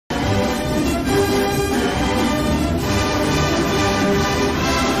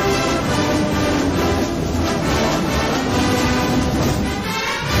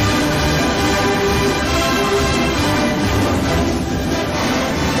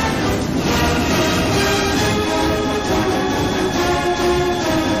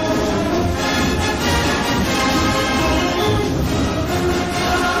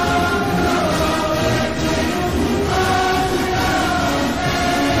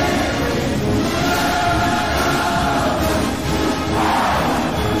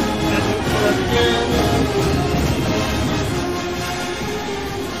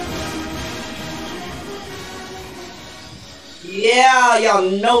y'all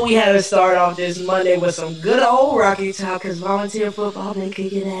know we had to start off this Monday with some good old Rocky talk because volunteer football been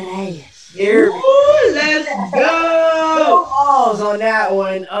kicking that ass. Ooh, let's No go. balls on that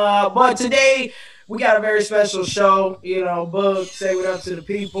one. But today we got a very special show. You know, Bug, say what up to the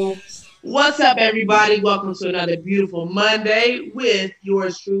people. What's up, everybody? Welcome to another beautiful Monday with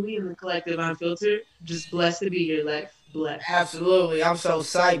yours truly in the collective Unfiltered. Just blessed to be here, Lex. Blessed. Absolutely, I'm so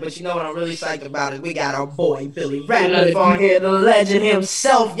psyched. But you know what I'm really psyched about is we got our boy Billy Ratliff on here, the legend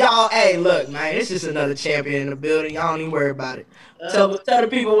himself, y'all. Hey, look, man, it's just another champion in the building. Y'all don't even worry about it. Tell the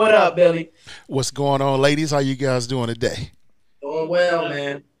people what up, Billy. What's going on, ladies? How you guys doing today? Doing well,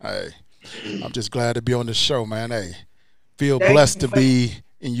 man. Hey, I'm just glad to be on the show, man. Hey, feel Thank blessed you to be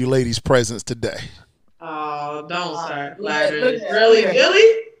in you ladies' presence today. Oh, don't start Look flattering. at- Really, look at-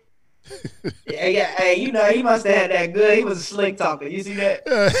 Billy? Yeah, hey, you know he must have had that good. He was a slick talker. You see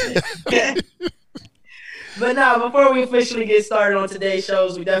that? But now, before we officially get started on today's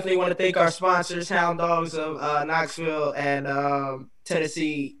shows, we definitely want to thank our sponsors, Hound Dogs of Knoxville and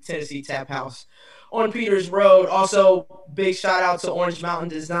Tennessee Tap House on Peters Road. Also, big shout out to Orange Mountain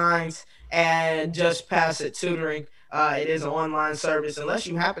Designs and Just Pass It Tutoring. It is an online service. Unless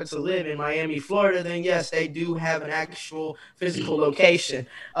you happen to live in Miami, Florida, then yes, they do have an actual physical location.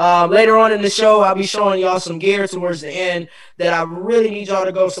 Later on in the show, I'll be showing y'all some gear towards the end that I really need y'all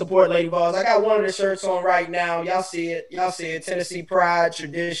to go support Lady Vols. I got one of the shirts on right now. Y'all see it. Tennessee Pride,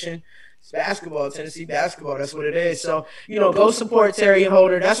 Tradition. It's basketball, Tennessee basketball. That's what it is. So, you know, go support Terry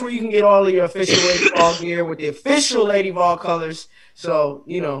Holder. That's where you can get all of your official Lady Vol gear with the official Lady Vol colors. So,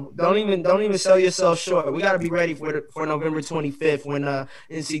 you know, don't even sell yourself short. We got to be ready for November 25th when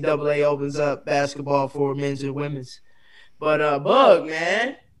NCAA opens up basketball for men's and women's. But Bug,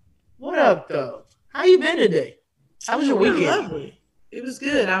 man, what up though? How you been today? How was your weekend? Lovely. It was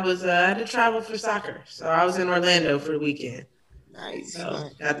good. I had to travel for soccer, so I was in Orlando for the weekend. Nice. So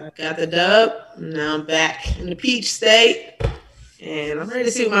got the dub. Now I'm back in the Peach State, and I'm ready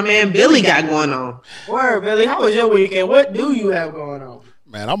to see what my man Billy got going on. Word, Billy. How was your weekend? What do you have going on?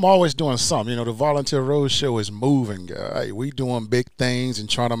 Man, I'm always doing something. You know, the Volunteer Road Show is moving. Hey, we doing big things and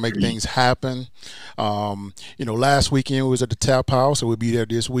trying to make things happen. You know, last weekend we was at the Tap House, so we'll be there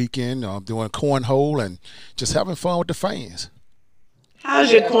this weekend doing cornhole and just having fun with the fans. How's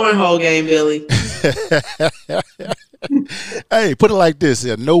your cornhole game, Billy? Hey, put it like this: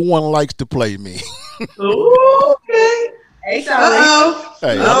 no one likes to play me. Ooh, okay. Hey, Uh-oh.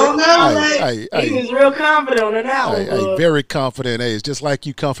 Hey, Oh, no, he was real confident on that one. Hey, very confident. Hey, it's just like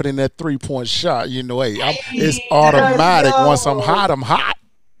you confident in that 3-point shot. You know, it's automatic. Once I'm hot.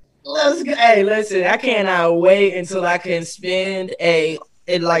 Let's go. Hey, listen, I cannot wait until I can spend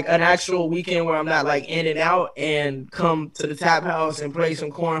like an actual weekend where I'm not like in and out and come to the Tap House and play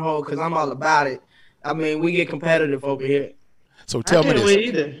some cornhole because I'm all about it. I mean, we get competitive over here. So tell me I can't this: wait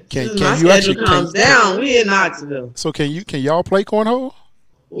either. Can my you schedule actually comes down? We in Knoxville. So can y'all play cornhole?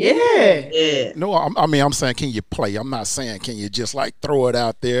 Yeah. Yeah. No, I'm saying can you play? I'm not saying can you just like throw it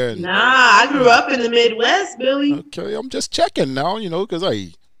out there. And, Nah, I grew up in the Midwest, Billy. okay, I'm just checking now. You know, because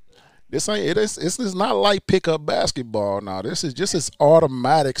hey, this ain't it is it's not like pickup basketball now. This is just this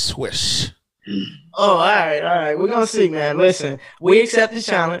automatic swish. Oh, all right. We're gonna see, man. Listen, we accept the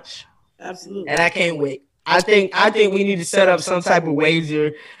challenge, Absolutely. and I can't wait. I think we need to set up some type of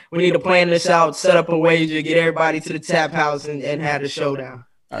wager. We need to plan this out, set up a wager, get everybody to the Tap House, and have the showdown.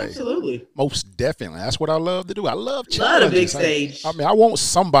 Hey, Absolutely. most definitely. That's what I love to do. I love Love challenges. the big stage. I mean, I want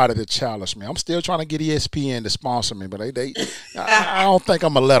somebody to challenge me. I'm still trying to get ESPN to sponsor me, but I don't think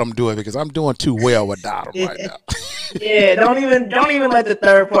I'm gonna let them do it because I'm doing too well without them right now. Yeah, don't even let the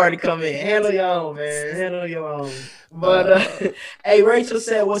third party come in. Handle your own, man. Handle your own. But hey, Rachel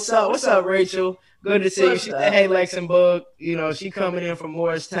said, "What's up? What's up, Rachel? Good to see you." She said, "Hey, Lex and Bug. You know, she coming in from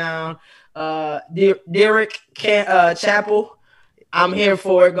Morristown. Derek Chapel. I'm here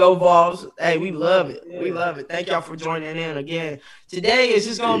for it. Go Vols. Hey, we love it. We love it. Thank y'all for joining in again. Today is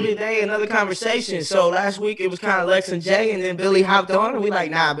just gonna be a day, another conversation. So last week it was kind of Lex and Jay, and then Billy hopped on, and we like,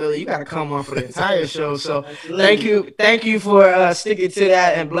 nah, Billy, you gotta come on for the entire show. So thank you for sticking to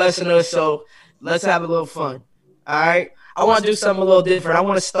that and blessing us. So let's have a little fun. All right. I want to do something a little different. I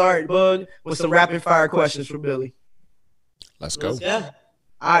want to start, Bug, with some rapid fire questions for Billy. Let's go. Yeah.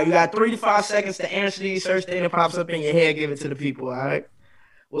 All right, you got 3 to 5 seconds to answer these. First thing that pops up in your head, give it to the people. All right.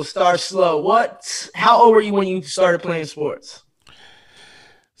 We'll start slow. How old were you when you started playing sports?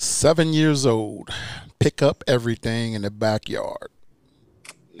 7 years old. Pick up everything in the backyard.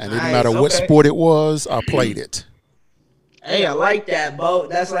 And it didn't Nice, matter what okay. sport it was, I played it. Hey, I like that, Bo.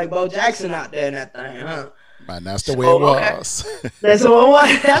 That's like Bo Jackson out there in that thing, huh? Man, that's the way it was. That's what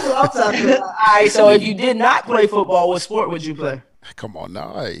I'm talking about. All right, so if you did not play football, what sport would you play? Come on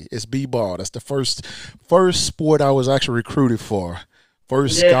now, hey, it's b-ball. That's the first sport I was actually recruited for.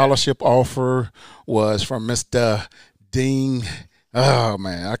 First Yeah. scholarship offer was from Mr. Dean. Oh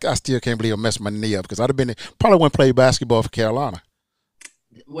man, I still can't believe I messed my knee up because I'd have been probably wouldn't play basketball for Carolina.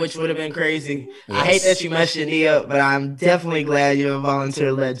 Which would have been crazy. I hate that Yes. you messed your knee up, but I'm definitely glad you're a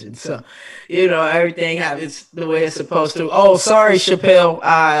volunteer legend. So, everything happens the way it's supposed to. Oh, sorry, Chappelle.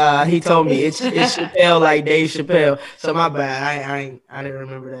 He told me it's Chappelle like Dave Chappelle. So my bad. I didn't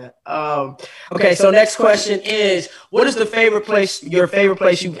remember that. Okay. So next question is, what is your favorite place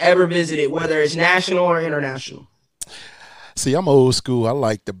you've ever visited, whether it's national or international? See, I'm old school. I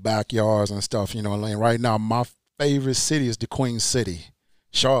like the backyards and stuff. And right now, my favorite city is the Queen City,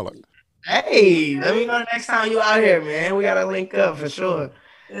 Charlotte. Hey, let me know the next time you out here, man. We gotta link up for sure. All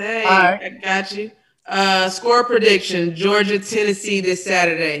Hey, right. I got you. Score prediction: Georgia, Tennessee this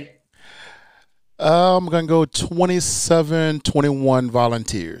Saturday. I'm gonna go 27-21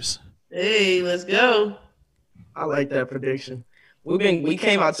 Volunteers. Hey, let's go. I like that prediction. We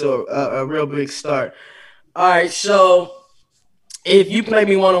came out to a real big start. All right, so if you play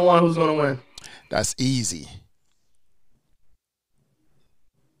me 1-on-1, who's gonna win? That's easy.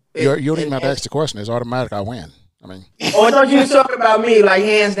 It, You don't even and, have to and ask the question. It's automatic. I win. I mean, oh, I thought you was talking about me, like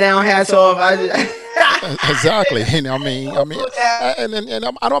hands down, hats off. I just exactly. And I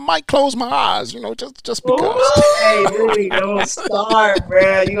might close my eyes. Just because. Hey, Billy, don't start,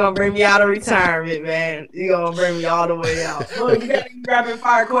 bro. You gonna bring me out of retirement, man. You gonna bring me all the way out. Look, you got any rapid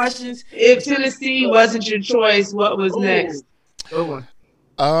fire questions? If Tennessee wasn't your choice, what was Oh, next? good one.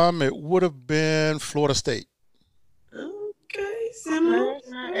 It would have been Florida State. Okay, Okay, similar. all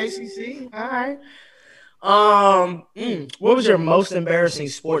right, ACC. All right. What was your most embarrassing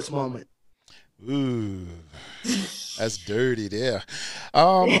sports moment? Ooh, that's dirty there.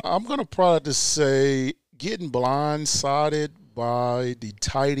 I'm gonna probably just say getting blindsided by the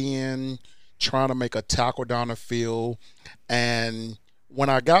tight end trying to make a tackle down the field, and when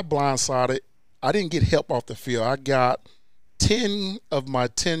I got blindsided, I didn't get help off the field. I got 10 of my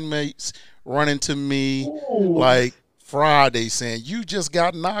teammates running to me Ooh. like Friday saying, "You just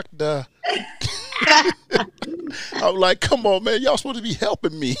got knocked." I'm like, "Come on, man! Y'all supposed to be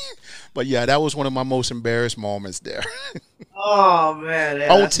helping me." But yeah, that was one of my most embarrassed moments there. Oh man,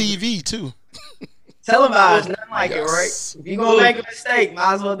 yeah, On that's TV too. televised. Nothing like it, right? Yes. If you gonna make a mistake,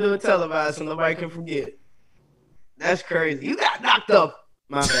 might as well do it televised so nobody can forget. That's crazy. You got knocked up.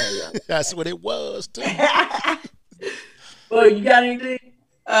 My bad, That's what it was too. y'all. Well, you got anything?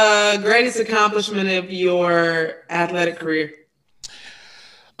 Greatest accomplishment of your athletic career.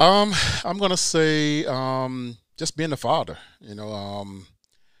 Um, I'm gonna say just being a father.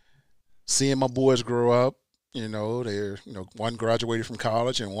 Seeing my boys grow up. They're one graduated from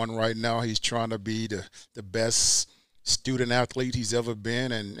college and one right now he's trying to be the best student athlete he's ever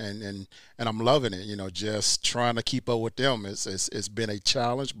been, and I'm loving it. Just trying to keep up with them. It's been a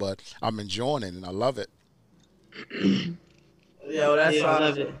challenge, but I'm enjoying it and I love it. Yo, that's Yeah, I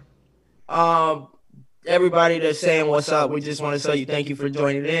love awesome. it. Um, Everybody that's saying what's up, we just want to tell you thank you for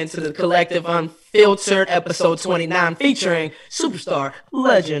joining in to the Collective Unfiltered episode 29 featuring superstar,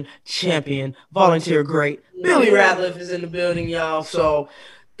 legend, champion, volunteer great. Billy Ratliff is in the building, y'all. So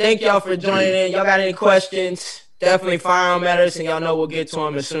thank y'all for joining in. Y'all got any questions? Definitely fire them at us, and y'all know we'll get to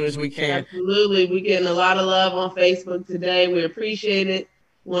them as soon as we can. Absolutely. We're getting a lot of love on Facebook today. We appreciate it.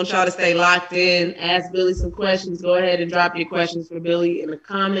 We want y'all to stay locked in. Ask Billy some questions. Go ahead and drop your questions for Billy in the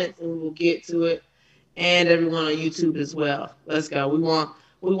comments and we'll get to it. And everyone on YouTube as well. Let's go. We want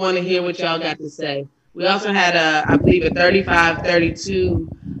to hear what y'all got to say. We also had I believe a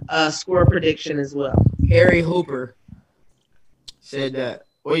 35-32 score prediction as well. Harry Hooper said that.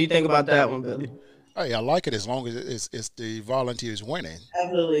 What do you think about that one, Billy? Hey, I like it as long as it's the volunteers winning.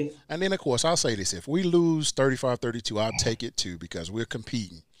 Absolutely. And then, of course, I'll say this. If we lose 35-32, I'll take it too because we're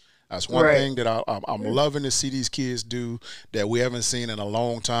competing. That's one Right. thing that I'm loving to see these kids do that we haven't seen in a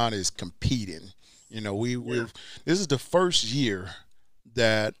long time is competing. This is the first year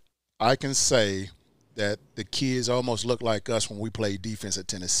that I can say that the kids almost look like us when we play defense at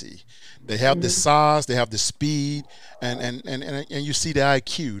Tennessee. They have the size, they have the speed, and you see the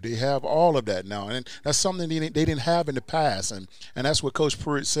IQ. They have all of that now, and that's something they didn't have in the past. And that's what Coach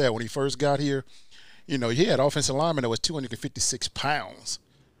Pruitt said when he first got here. He had offensive lineman that was 256 pounds.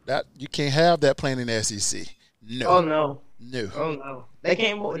 That you can't have that playing in the SEC. No, Oh no. no. Oh no, they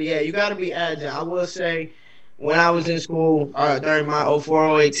can't. Yeah, you got to be agile. I will say, when I was in school during my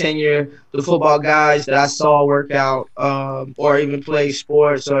 0408 tenure, the football guys that I saw work out or even play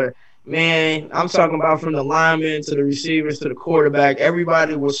sports, or man, I'm talking about from the linemen to the receivers to the quarterback.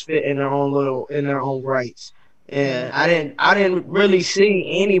 Everybody was fit in their own rights. And I didn't really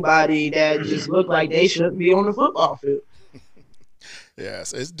see anybody that just looked like they shouldn't be on the football field.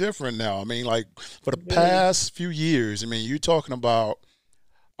 Yes, it's different now. I mean, like for the Very. past few years, I mean, you're talking about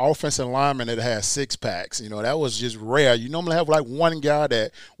offensive lineman that has six packs. You know, that was just rare. You normally have like one guy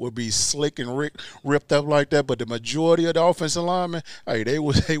that would be slick and ripped up like that, but the majority of the offensive linemen, hey, they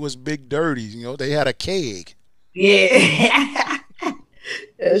was big dirties. You know, they had a keg. Yeah,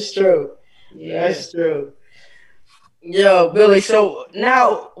 that's true. Yeah. That's true. Yo, Billy. So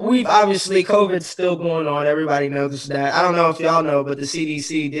now we've obviously COVID's still going on. Everybody knows that. I don't know if y'all know, but the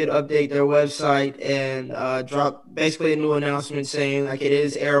CDC did update their website and drop basically a new announcement saying like it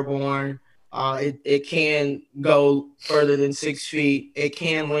is airborne. It can go further than 6 feet. It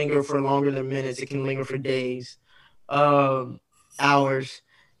can linger for longer than minutes. It can linger for days, um, hours.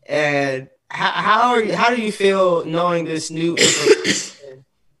 And how do you feel knowing this new information?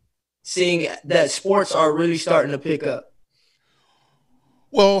 Seeing that sports are really starting to pick up.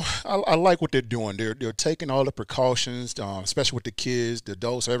 Well, I like what they're doing. They're taking all the precautions, especially with the kids, the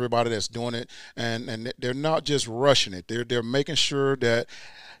adults, everybody that's doing it, and they're not just rushing it. They're making sure that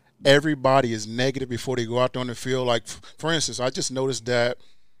everybody is negative before they go out there on the field. Like for instance, I just noticed that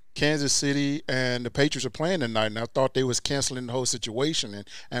Kansas City and the Patriots are playing tonight, and I thought they was canceling the whole situation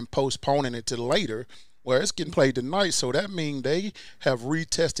and postponing it to later. Well, it's getting played tonight, so that means they have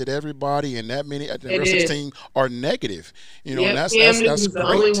retested everybody, and that many the They rest of the did. team are negative. You know, and Yep. that's Cam that's that's Newton's the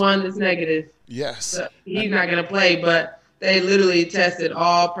only great. one that's negative. Yes, So he's not going to play, but they literally tested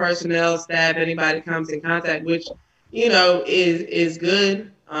all personnel, staff, anybody comes in contact, which is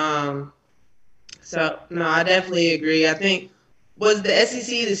good. So no, I definitely agree. I think was the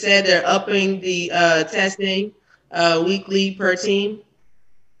SEC that said they're upping the testing weekly per team.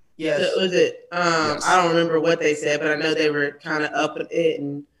 Yes. Was it? I yes. don't remember what they said, but I know they were kind of upping it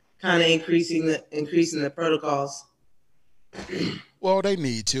and kind of increasing the protocols. Well, they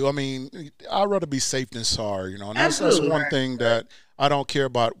need to. I mean, I'd rather be safe than sorry, you know. And that's Absolutely. one thing that I don't care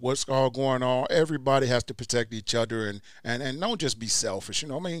about what's all going on. Everybody has to protect each other and don't just be selfish. You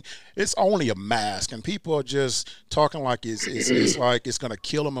know, I mean, it's only a mask, and people are just talking like it's like it's gonna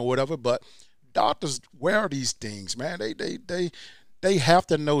kill them or whatever. But doctors wear these things, man. They have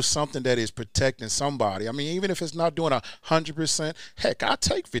to know something that is protecting somebody. I mean, even if it's not doing 100%, heck, I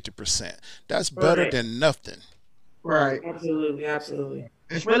take 50%. That's better Right. than nothing. Right. Absolutely. Absolutely.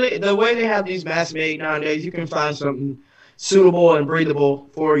 It's really the way they have these masks made nowadays. You can find something suitable and breathable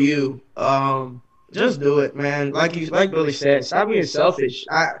for you. Just do it, man. Like Billy said, stop being selfish.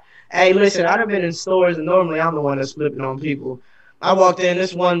 Hey, listen, I've been in stores and normally I'm the one that's flipping on people. I walked in,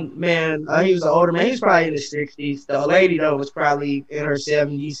 this one man, he was an older man. He was probably in his 60s. The lady though was probably in her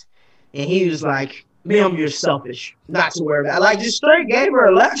 70s, and he was like, "Ma'am, you're selfish. Not to worry about." Like just straight gave her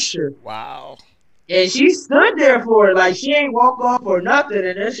a lecture. Wow. And she stood there for it, like she ain't walk off or nothing,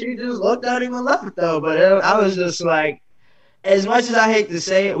 and then she just looked at him and left though. But I was just like, as much as I hate to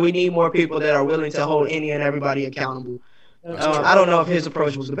say it, we need more people that are willing to hold any and everybody accountable. That's true. I don't know if his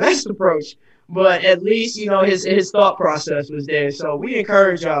approach was the best approach, but at least his thought process was there. So we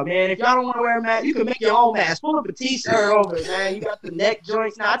encourage y'all, man. If y'all don't want to wear a mask, you can make your own mask. Pull up a t-shirt over it, man. You got the neck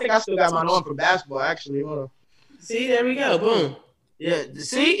joints. Now I think I still got mine on for basketball, actually. Hold on. See, there we go. Boom. Yeah,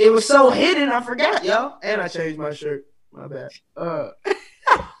 see, it was so hidden, I forgot, yo. And I changed my shirt. My bad. Um,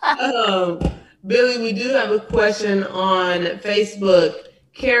 Billy, we do have a question on Facebook.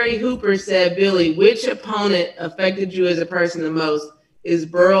 Carrie Hooper said, Billy, which opponent affected you as a person the most? Is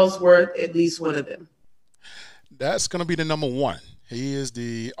Burlsworth at least one of them? That's going to be the number one. He is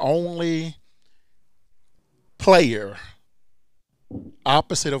the only player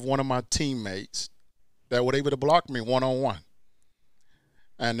opposite of one of my teammates that were able to block me one on one.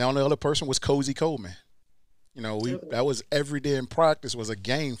 And the only other person was Cozy Coleman. You know, that was every day in practice was a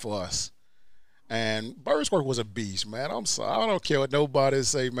game for us. And Burnsworth was a beast, man. I'm sorry. I don't care what nobody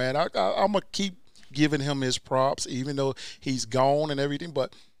say, man. I'm going to keep giving him his props, even though he's gone and everything.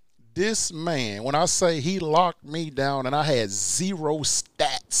 But this man, when I say he locked me down and I had zero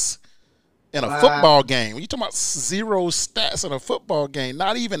stats in a football game. When you talking about zero stats in a football game,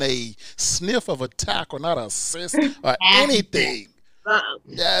 not even a sniff of a tackle, not an assist or anything.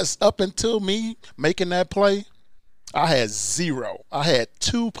 Yes, up until me making that play, I had zero. I had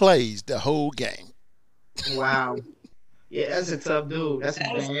two plays the whole game. Wow. Yeah, that's a tough dude. That's a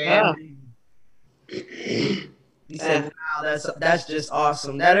That's bad. tough. He said, "Wow, that's just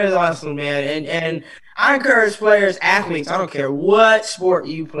awesome. That is awesome, man." And I encourage players, athletes. I don't care what sport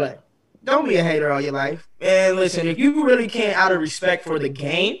you play. Don't be a hater all your life. And listen, if you really can't, out of respect for the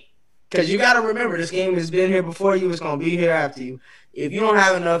game, because you got to remember, this game has been here before you. It's gonna be here after you. If you don't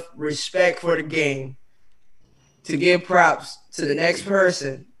have enough respect for the game, to give props to the next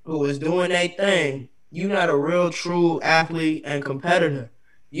person who is doing their thing, you're not a real true athlete and competitor.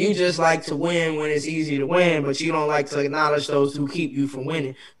 You just like to win when it's easy to win, but you don't like to acknowledge those who keep you from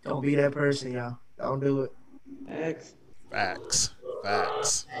winning. Don't be that person, y'all. Don't do it. X. Facts.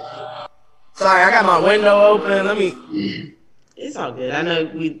 Sorry, I got my window open. Let me. It's all good. I know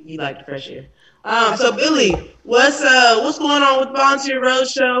you like the fresh air. So Billy, what's going on with Volunteer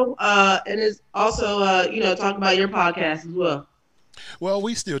Roadshow? And it's also talk about your podcast as well. Well,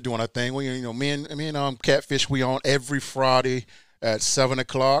 we still doing our thing. We, me and Catfish, we on every Friday at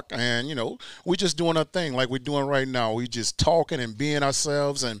 7:00, and we just doing our thing like we're doing right now. We just talking and being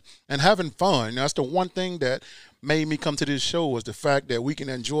ourselves and having fun. That's the one thing that made me come to this show, was the fact that we can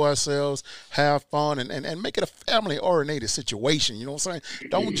enjoy ourselves, have fun, and make it a family-oriented situation. You know what I'm saying?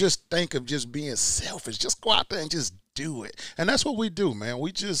 Don't just think of just being selfish. Just go out there and just do it. And that's what we do, man.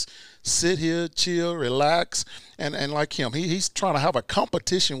 We just sit here, chill, relax, and like him, he's trying to have a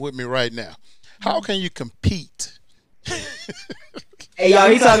competition with me right now. How can you compete? Hey, y'all,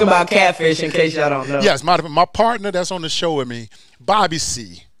 he's talking about Catfish, in case y'all don't know. Yes, my partner that's on the show with me, Bobby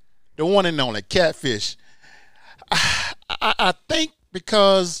C, the one and only Catfish. I think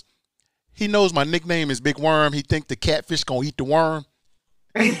because he knows my nickname is Big Worm, he think the catfish gonna eat the worm.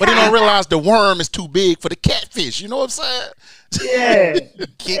 But he don't realize the worm is too big for the catfish. You know what I'm saying? Yeah.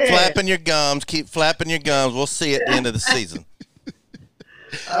 Keep flapping your gums. Keep flapping your gums. We'll see at the end of the season.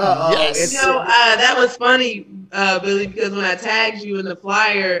 Yes. That was funny, Billy, because when I tagged you in the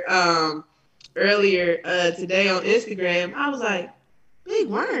flyer earlier today on Instagram, I was like, Big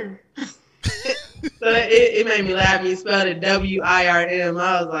Worm. So it made me laugh. You spelled it WIRM.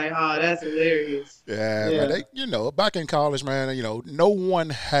 I was like, oh, that's hilarious. Yeah. But back in college, man, no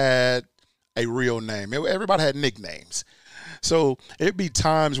one had a real name. Everybody had nicknames. So it'd be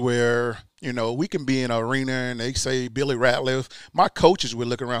times where, we can be in an arena and they say Billy Ratliff. My coaches would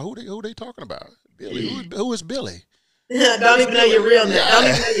look around. Who they talking about? Billy. Who is Billy? Don't even know your real name. Don't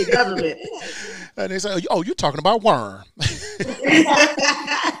even know your government. And they say, oh, you're talking about Worm.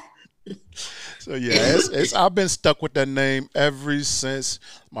 So yeah, I've been stuck with that name ever since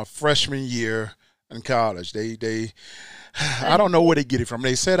my freshman year in college. I don't know where they get it from.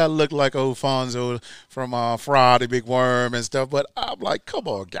 They said I look like old Fonzo from Friday, Big Worm and stuff, but I'm like, come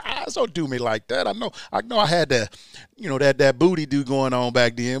on, guys, don't do me like that. I know I had the, that booty do going on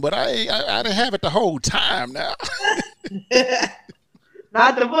back then, but I didn't have it the whole time now.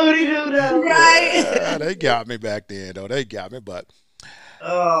 Not the booty do though, right? They got me back then though. They got me, but.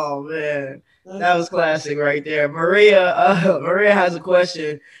 Oh man. That was classic right there. Maria has a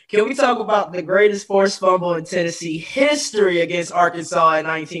question. Can we talk about the greatest forced fumble in Tennessee history against Arkansas in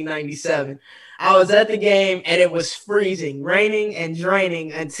 1997? I was at the game and it was freezing, raining and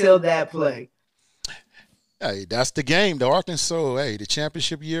draining until that play. Hey, that's the game, though. Arkansas, the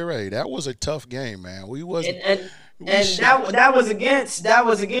championship year, that was a tough game, man. We wasn't. And that was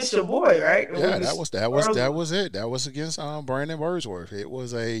against your boy, right? Yeah, that was it. That was against Brandon Wordsworth. It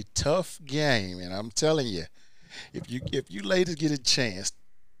was a tough game, and I'm telling you, if you ladies get a chance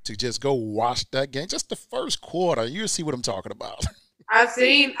to just go watch that game, just the first quarter, you'll see what I'm talking about. I've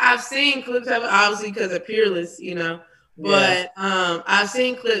seen clips of it, obviously because of Peerless, but I've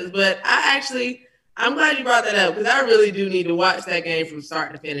seen clips. But I'm glad you brought that up because I really do need to watch that game from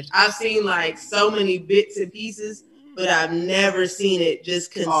start to finish. I've seen like so many bits and pieces, but I've never seen it just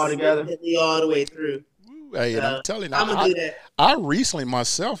consistently all the way through. Hey, and I'm telling you, I'm gonna do that. I recently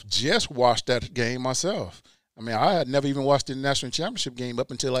myself just watched that game myself. I mean, I had never even watched the national championship game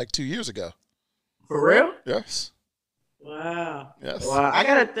up until like 2 years ago. For real? Yes. Wow. Yes. Wow. I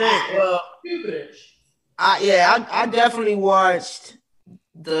gotta think. Well, I definitely watched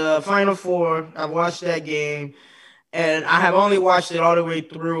the Final Four. I watched that game, and I have only watched it all the way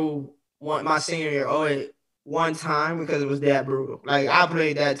through my senior year, one time because it was that brutal. Like, I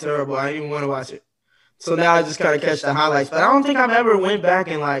played that terrible. I didn't even want to watch it. So now I just kind of catch the highlights. But I don't think I've ever went back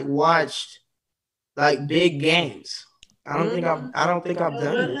and like watched like big games. I don't think I've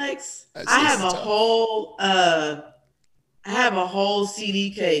done it. I have a whole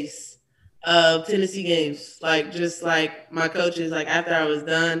CD case of Tennessee games. Like, just like my coaches, like after I was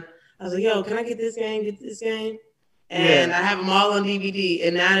done, I was like, yo, can I get this game? And I have them all on DVD.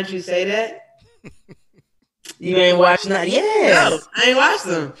 And now that you say that, you ain't watched that? Yeah. No, I ain't watched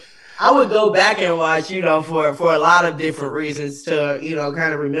them. I would go back and watch, for a lot of different reasons to,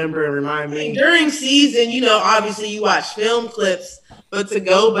 kind of remember and remind me. During season, obviously you watch film clips, but to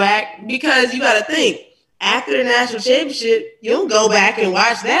go back, because you got to think, after the national championship, you don't go back and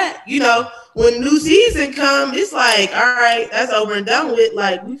watch that. When new season comes, it's like, all right, that's over and done with.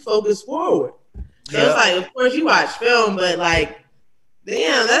 Like, we focus forward. So it's like, of course, you watch film, but like,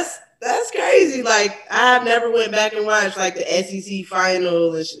 damn, that's crazy. Like, I've never went back and watched like the SEC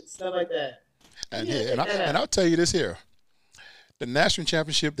final and stuff like that. And I'll tell you this here. The national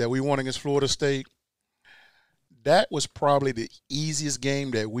championship that we won against Florida State, that was probably the easiest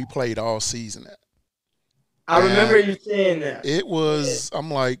game that we played all season at. I remember you saying that. It was,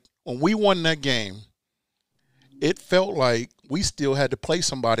 I'm like, when we won that game, it felt like we still had to play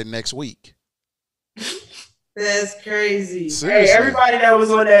somebody next week. That's crazy. Seriously. Hey, everybody that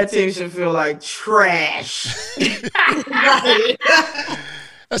was on that team should feel like trash.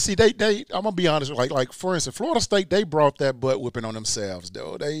 See, they I'm gonna be honest. Like for instance, Florida State, they brought that butt whipping on themselves,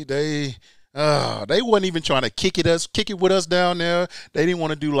 though. They wasn't even trying to kick it with us down there. They didn't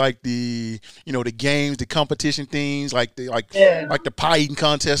want to do like the games, the competition things, like the pie eating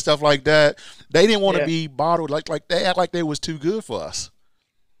contest, stuff like that. They didn't want to be bottled. Like they act like they was too good for us.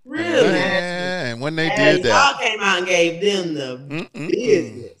 Really? And when they did that, y'all came out and gave them the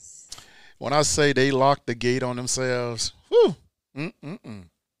business. When I say they locked the gate on themselves, whew.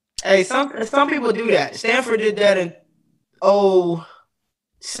 Hey, some people do that. Stanford did that in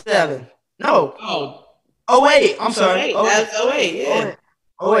 07. No. 08. I'm sorry. 08, yeah.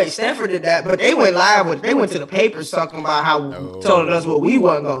 08. Stanford did that, but they went live they went to the papers talking about how told us what we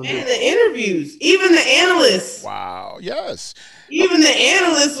wasn't gonna do. And the interviews, even the analysts. Wow. Yes. Even the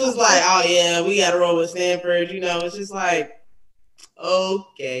analyst was like, "Oh yeah, we got to roll with Stanford." It's just like,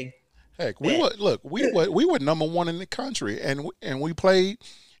 okay. Heck, we were number one in the country, and we played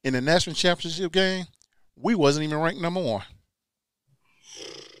in the national championship game. We wasn't even ranked number one.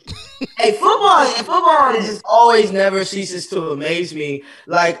 Hey, football just always never ceases to amaze me.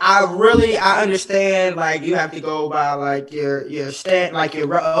 Like I understand. Like you have to go by like your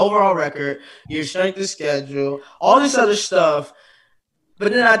overall record, your strength of schedule, all this other stuff.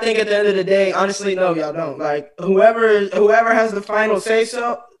 But then I think at the end of the day, honestly, no, y'all don't. Like whoever has the final say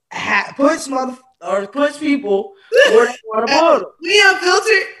so puts people where they want to put them. We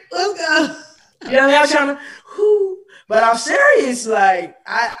unfiltered. Let's go. I'm trying to. But I'm serious. Like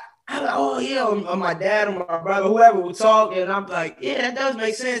my dad or my brother, whoever would talk, and I'm like, yeah, that does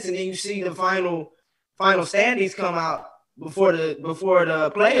make sense. And then you see the final standings come out before the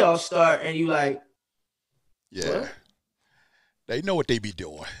playoffs start, and you like, yeah. What? They know what they be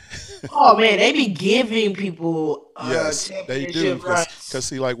doing. Oh man, they be giving people yes, they do. Because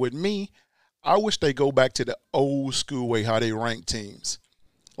see, like with me, I wish they go back to the old school way how they rank teams.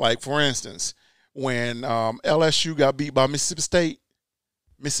 Like for instance, when LSU got beat by Mississippi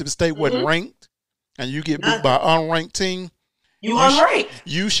State wasn't ranked, and you get beat by an unranked team. You unranked.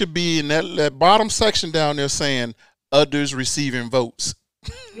 You should be in that bottom section down there saying others receiving votes.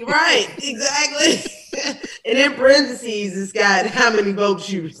 Right, exactly. And in parentheses, it's got how many votes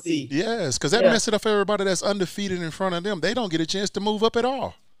you received. Yes, because that messes it up for everybody that's undefeated in front of them. They don't get a chance to move up at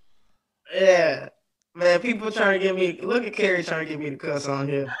all. Yeah. Man, people trying to get me. Look at Kerry trying to get me to cuss on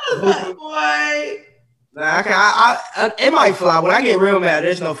here. Boy. Nah, it might fly. When I get real mad,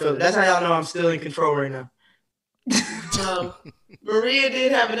 there's no filter. That's how y'all know I'm still in control right now. Maria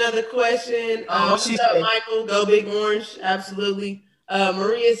did have another question. What's up, Michael? Go Big Orange. Absolutely.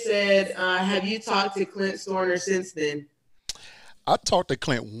 Maria said, have you talked to Clint Storner since then? I talked to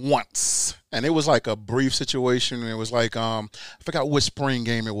Clint once, and it was like a brief situation. It was like, I forgot which spring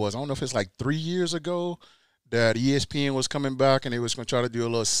game it was. I don't know if it's like 3 years ago that ESPN was coming back, and they was going to try to do a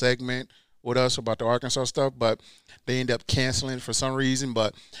little segment with us about the Arkansas stuff, but they ended up canceling for some reason.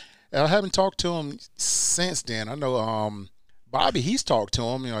 But I haven't talked to him since then. I know Bobby, he's talked to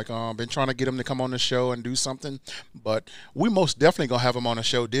him, been trying to get him to come on the show and do something. But we most definitely going to have him on the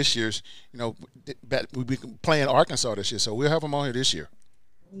show this year. We'll be playing Arkansas this year, so we'll have him on here this year.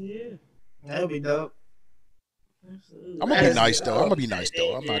 Yeah. That'll be dope. Absolutely. I'm going to be nice, though. I'm going not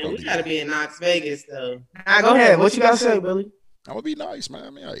going to be. We got to be in Knox Vegas, though. Go ahead. What you got to say, Billy? I'm going to be nice, man. I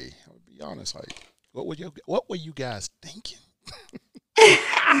mean, I'm going to be honest. Like, what were you guys thinking?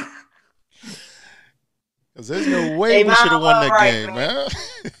 Because there's no way we should have won that game, man.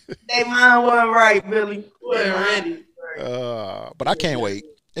 They mind wasn't right, Billy. Wasn't ready. But I can't wait.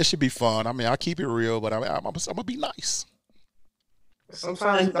 It should be fun. I mean, I keep it real, but I'm going to be nice.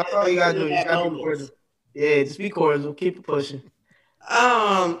 Sometimes that's all you got to do. You got to be cordial. Yeah, just be cordial. Keep it pushing.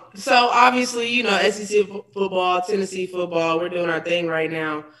 So obviously, SEC football, Tennessee football, we're doing our thing right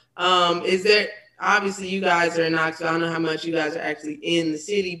now. Is there, obviously you guys are in Knoxville. I don't know how much you guys are actually in the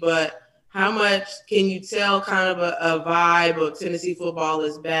city, but how much can you tell kind of a vibe of Tennessee football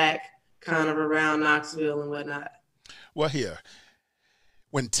is back kind of around Knoxville and whatnot? Well, here,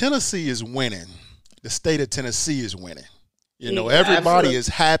 when Tennessee is winning, the state of Tennessee is winning. Everybody is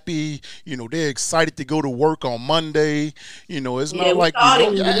happy. They're excited to go to work on Monday. It's not like,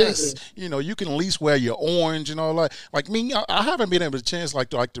 you can at least wear your orange and all that. Like me, I haven't been able to chance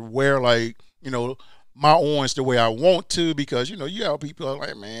to wear my orange the way I want to because, you have people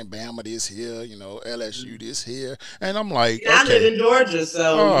like, man, Bama this here, LSU this here. And I'm like, I live in Georgia,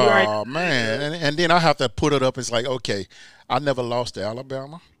 so you're right. Man. And then I have to put it up. It's like, okay, I never lost to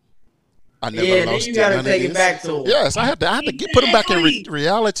Alabama. I never lost. Then you got to take it back to them. Yes, I had to put them back in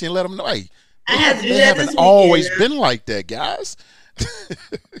reality and let them know. Hey, I have to do they that haven't always been like that, guys.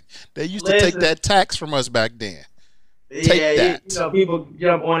 They used to take that tax from us back then. Take that. People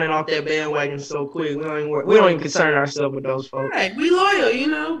jump on and off that bandwagon so quick. We don't even concern ourselves with those folks. Right, we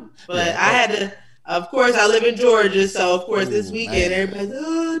loyal, But I had to. Of course, I live in Georgia, so of course this weekend everybody's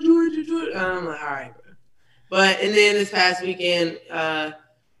Georgia. I'm like, all right, bro. And then this past weekend.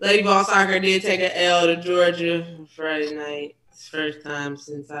 Lady Ball Soccer did take an L to Georgia Friday night. It's the first time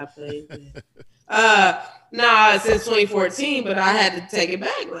since I played. Since 2014, but I had to take it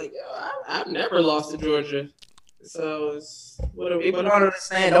back. Like, I've never lost to Georgia. So people don't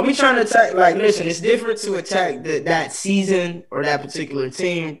understand. Don't be trying to attack. Like, listen, it's different to attack that season or that particular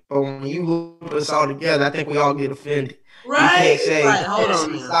team. But when you put us all together, I think we all get offended. Right. You can't say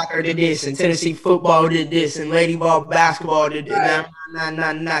Tennessee soccer did this and Tennessee football did this and Lady Ball basketball did this. Right.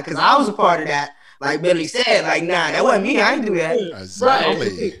 Nah. Because I was a part of that. Like Billy said, like, nah, that wasn't me. I didn't do that.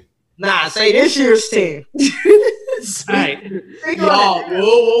 Exactly. Right. Nah, say this year's team. Right. Y'all,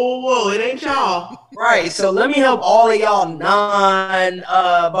 whoa. It ain't y'all. Right. So let me help all of y'all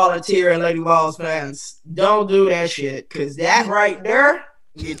non-volunteer and Lady Balls fans. Don't do that shit. Because that right there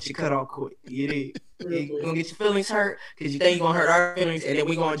get you cut off quick. You did. You're gonna get your feelings hurt because you think you're gonna hurt our feelings, and then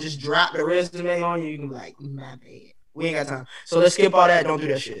we're gonna just drop the resume on you. You can be like, my bad. We ain't got time. So let's skip all that. Don't do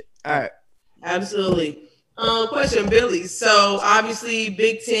that shit. All right. Absolutely. Question, Billy. So obviously,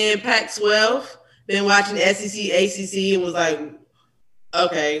 Big Ten, Pac-12. Been watching SEC, ACC, and was like,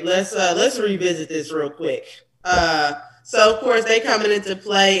 okay, let's revisit this real quick. So of course they coming into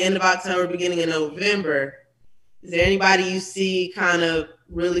play end of October, beginning of November. Is there anybody you see kind of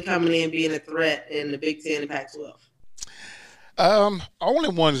really coming in being a threat in the Big Ten and Pac-12? Only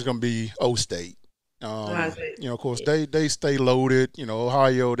one is going to be O-State. Of course, they stay loaded.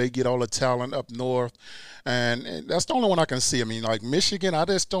 Ohio, they get all the talent up north. And that's the only one I can see. I mean, like Michigan, I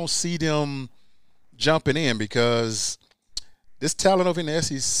just don't see them jumping in because this talent over in the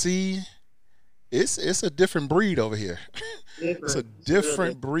SEC, it's a different breed over here. It's a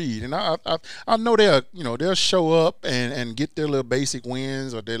different breed, and I know they'll show up and get their little basic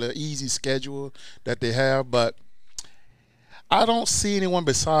wins or their little easy schedule that they have, but I don't see anyone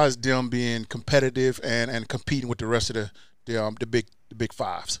besides them being competitive and competing with the rest of the big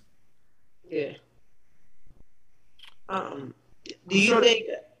fives. Yeah. Do you think?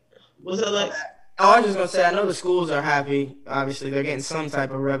 What's up, Lex? I was just gonna say I know the schools are happy. Obviously, they're getting some type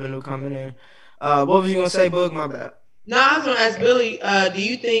of revenue coming in. What was you gonna say, Boog? My bad. No, I was going to ask Billy, do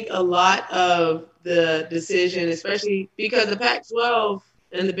you think a lot of the decision, especially because the Pac-12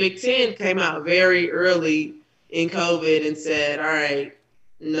 and the Big Ten came out very early in COVID and said, all right,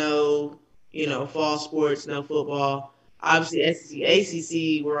 no, fall sports, no football. Obviously, SEC,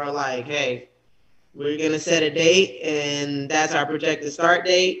 ACC were like, hey, we're going to set a date, and that's our projected start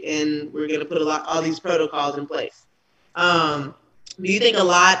date, and we're going to put all these protocols in place. Do you think a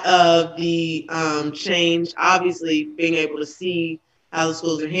lot of the change, obviously being able to see how the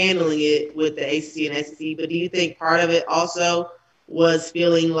schools are handling it with the ACC and SEC, but do you think part of it also was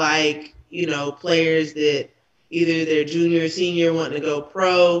feeling like, players that either their junior or senior wanting to go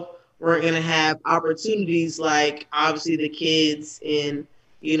pro weren't going to have opportunities like obviously the kids in,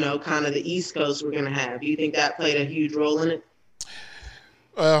 kind of the East Coast were going to have? Do you think that played a huge role in it?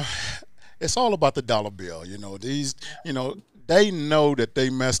 It's all about the dollar bill. They know that they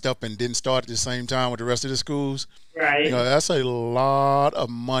messed up and didn't start at the same time with the rest of the schools. Right. That's a lot of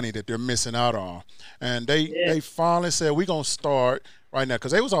money that they're missing out on. And they finally said, we're going to start right now.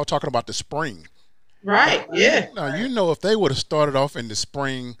 Because they was all talking about the spring. Right, yeah. Now, if they would have started off in the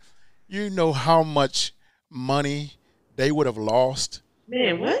spring, how much money they would have lost.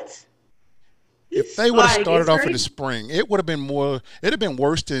 Man, what? If they would have started off in the spring, it would have been more – it would have been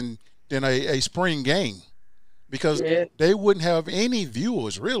worse than a spring game. Because they wouldn't have any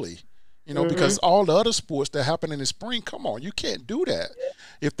viewers, really, because all the other sports that happen in the spring, come on, you can't do that.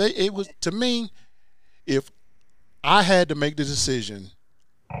 If I had to make the decision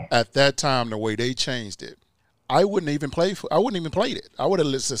at that time the way they changed it, I wouldn't even played it. I would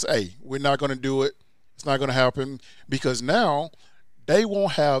have said, hey, we're not going to do it. It's not going to happen because now they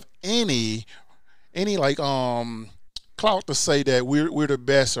won't have any clout to say that we're the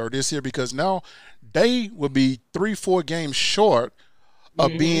best or this here because now they will be 3-4 games short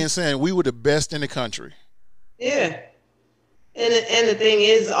of being saying we were the best in the country. Yeah. And the thing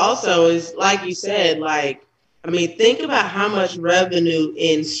is also is like you said, like, I mean, think about how much revenue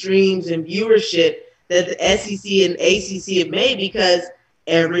in streams and viewership that the SEC and ACC have made because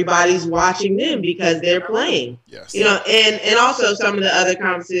everybody's watching them because they're playing. Yes. You know, and also some of the other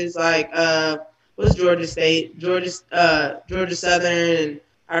conferences like what's Georgia State, Georgia Southern, and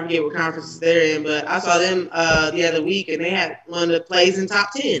I forget what conferences they're in, but I saw them the other week and they had one that plays in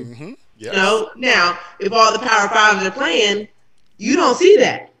top 10. Mm-hmm. Yes. You know, now if all the Power Fives are playing, you don't see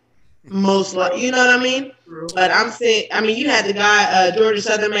that most likely. You know what I mean? But I'm saying, I mean, you had the guy Georgia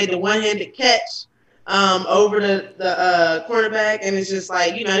Southern made the one-handed catch over the cornerback, and it's just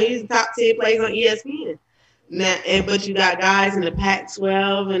like, you know, he's top 10 plays on ESPN. Now, but you got guys in the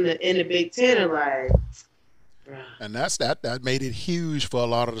Pac-12 and the Big Ten are like. And that made it huge for a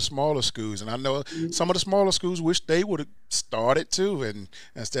lot of the smaller schools. And I know some of the smaller schools wish they would have started too. And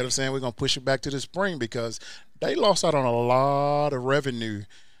instead of saying we're going to push it back to the spring because they lost out on a lot of revenue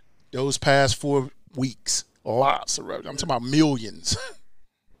those past 4 weeks. Lots of revenue. I'm talking about millions.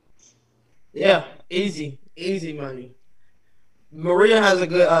 Yeah, easy money. Maria has a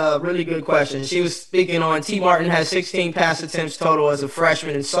good, really good question. She was speaking on T. Martin has 16 pass attempts total as a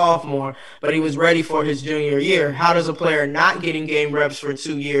freshman and sophomore, but he was ready for his junior year. How does a player not getting game reps for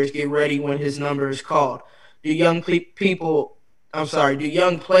 2 years get ready when his number is called? Do young players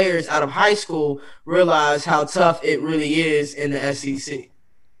out of high school realize how tough it really is in the SEC?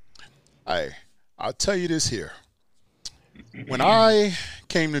 I'll tell you this here. When I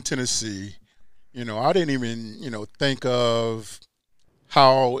came to Tennessee, you know, I didn't even, you know, think of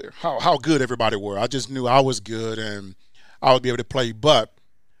how good everybody were. I just knew I was good and I would be able to play. But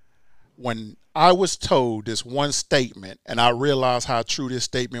when I was told this one statement and I realized how true this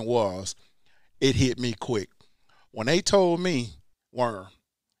statement was, it hit me quick. When they told me, Worm,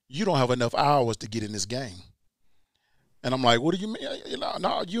 you don't have enough hours to get in this game. And I'm like, what do you mean?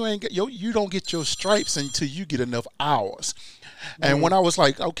 No, you don't get your stripes until you get enough hours. And when I was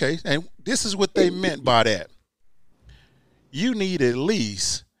like, okay, and this is what they meant by that. You need at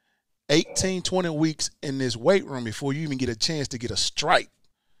least 18, 20 weeks in this weight room before you even get a chance to get a stripe.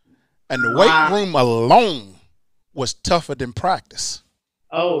 And the weight room alone was tougher than practice.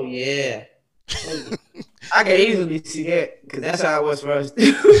 Oh, yeah. I can easily see that because that's how it was for us.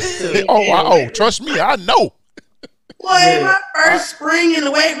 Trust me, I know. Boy, my first spring in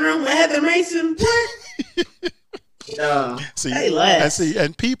the weight room with Heather Mason. What?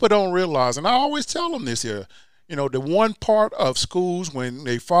 And people don't realize, and I always tell them this here, you know, the one part of schools when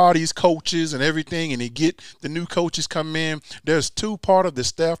they fire these coaches and everything and they get the new coaches come in, there's 2 part of the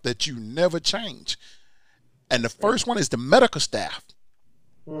staff that you never change. And the first one is the medical staff.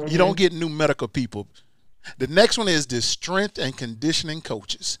 Mm-hmm. You don't get new medical people. The next one is the strength and conditioning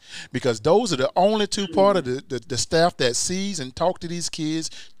coaches because those are the only 2 part of the staff that sees and talk to these kids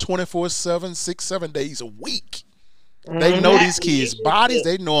 24/7, 6-7 days a week. They know these kids' bodies.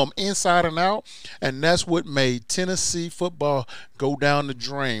 They know them inside and out. And that's what made Tennessee football go down the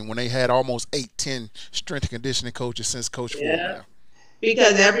drain when they had almost 8-10 strength and conditioning coaches since Coach Ford now.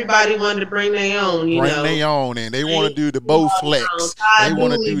 Because everybody wanted to bring their own, Bring their own, and they want to do the Bowflex. They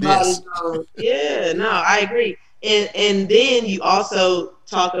want to do this. Yeah, no, I agree. And then you also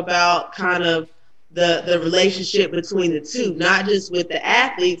talk about kind of the relationship between the two, not just with the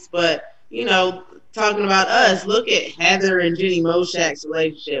athletes, but, you know, talking about us. Look at Heather and Jenny Moshak's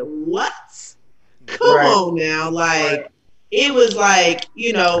relationship. What? Come on now. Like, it was like,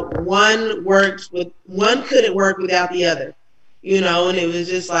 you know, one couldn't work without the other. You know, and it was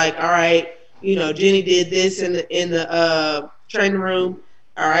just like, all right, you know, Jenny did this in the training room.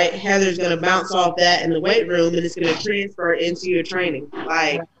 All right, Heather's going to bounce off that in the weight room, and it's going to transfer into your training.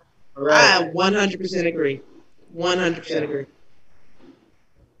 Like, I 100% agree. 100% agree.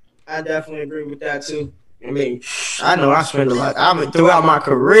 I definitely agree with that, too. I mean, I know I spend a lot. Throughout my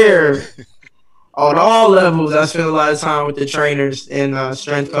career, on all levels, I spent a lot of time with the trainers and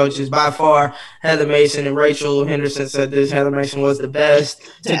strength coaches. By far, Heather Mason and Rachel Henderson said this. Heather Mason was the best.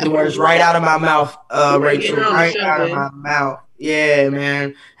 Took the words right out of my mouth, Rachel. Right out of my mouth. Yeah,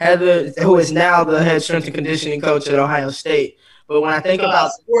 man. Heather, who is now the head strength and conditioning coach at Ohio State. But when I think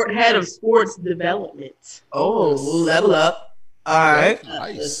about head of sports development. Oh, level up. All right.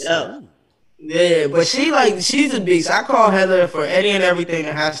 Nice. Yeah, but she's a beast. I call Heather for any and everything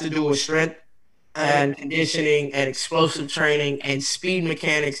that has to do with strength and conditioning and explosive training and speed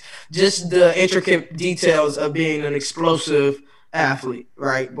mechanics, just the intricate details of being an explosive athlete,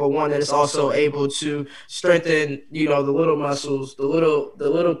 right? But one that is also able to strengthen, the little muscles, the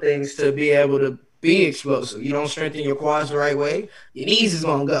little things to be able to be explosive. You don't strengthen your quads the right way, your knees is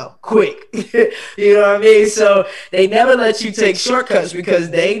gonna go quick. You know what I mean? So they never let you take shortcuts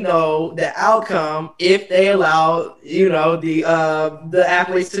because they know the outcome if they allow, the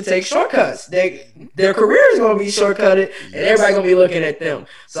athletes to take shortcuts. Their career is gonna be shortcutted, and everybody gonna be looking at them.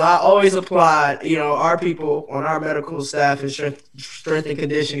 So I always applaud, our people on our medical staff and strength and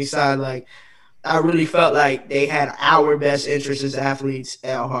conditioning side. Like, I really felt like they had our best interests as athletes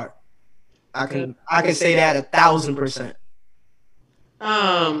at heart. I can say that 1,000%.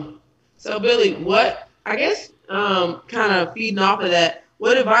 So Billy, what I guess kind of feeding off of that,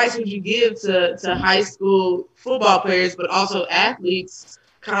 what advice would you give to high school football players, but also athletes,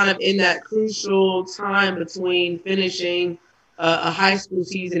 kind of in that crucial time between finishing a high school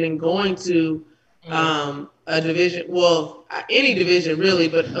season and going to a division, well, any division really,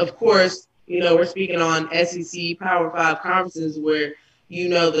 but of course, we're speaking on SEC Power Five conferences where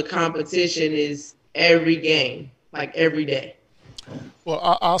the competition is every game, like every day.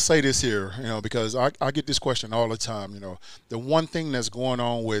 Well, I'll say this here, because I get this question all the time. The one thing that's going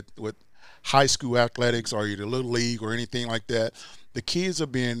on with high school athletics or either little league or anything like that, the kids are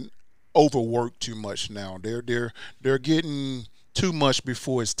being overworked too much now. They're getting too much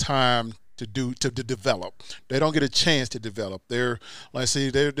before it's time to develop. They don't get a chance to develop. They're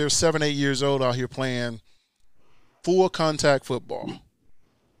 7, 8 years old out here playing full contact football.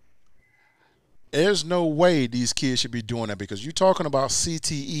 There's no way these kids should be doing that because you're talking about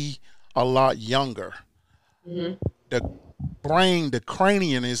CTE a lot younger. Mm-hmm. The brain, the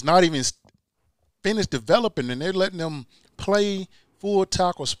cranium is not even finished developing, and they're letting them play full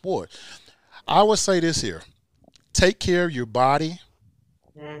tackle sport. I would say this here. Take care of your body.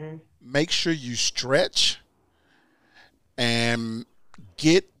 Mm-hmm. Make sure you stretch and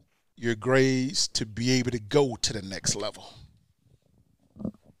get your grades to be able to go to the next level.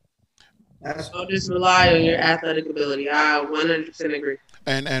 Don't just rely on your athletic ability. I 100% agree.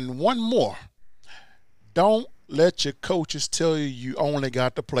 And one more. Don't let your coaches tell you only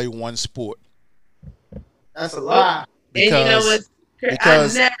got to play one sport. That's a lie. And you know what? I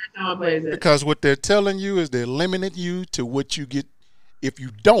never know plays it. Because what they're telling you is they're limiting you to what you get if you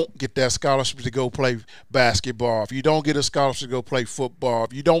don't get that scholarship to go play basketball, if you don't get a scholarship to go play football,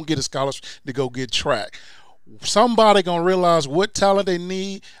 if you don't get a scholarship to go get track. Somebody going to realize what talent they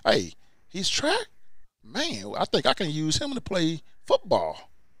need. Hey, he's track? Man, I think I can use him to play football.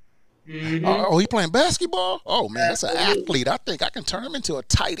 Mm-hmm. He playing basketball? Oh, man, that's an athlete. I think I can turn him into a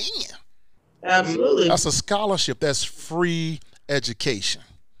tight end. Absolutely. That's a scholarship. That's free education.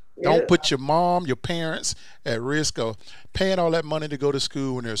 Yeah. Don't put your mom, your parents at risk of paying all that money to go to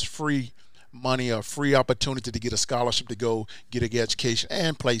school when there's free money or free opportunity to get a scholarship to go get an education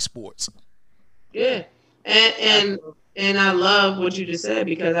and play sports. Yeah. And I love what you just said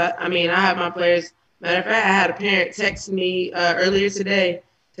because, I have my players. Matter of fact, I had a parent text me earlier today,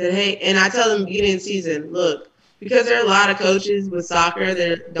 said, hey, and I tell them beginning of the season, look, because there are a lot of coaches with soccer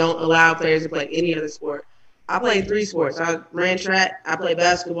that don't allow players to play any other sport. I played 3 sports. I ran track, I played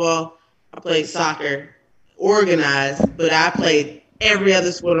basketball, I played soccer, organized, but I played every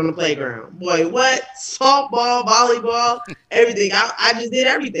other sport on the playground. Boy, what? Softball, volleyball, everything. I just did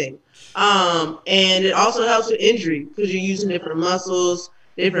everything. And it also helps with injury because you're using different muscles,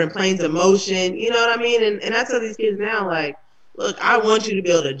 different planes of motion. You know what I mean? And I tell these kids now, like, look, I want you to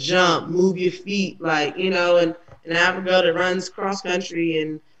be able to jump, move your feet, like, and I have a girl that runs cross country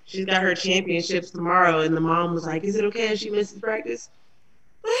and she's got her championships tomorrow. And the mom was like, is it okay if she misses practice?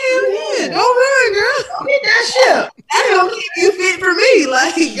 Well, hell yeah, don't run, girl. Go get that shit. That's gonna keep you fit for me.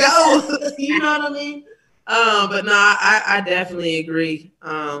 Like, go. You know what I mean? But no, I definitely agree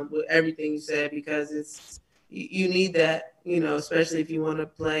with everything you said because it's you need that, especially if you want to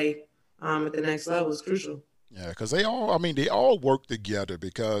play at the next level. It's crucial. Yeah, because they all work together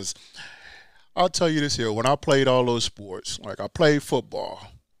because I'll tell you this here. When I played all those sports, like I played football,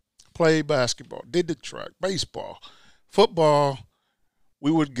 played basketball, did the track, baseball, football,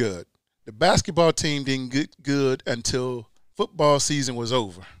 we were good. The basketball team didn't get good until football season was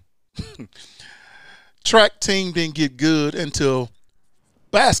over. Track team didn't get good until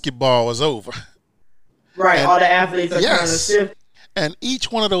basketball was over. Right, and all the athletes are kind of shift. And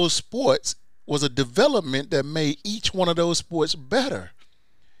each one of those sports was a development that made each one of those sports better.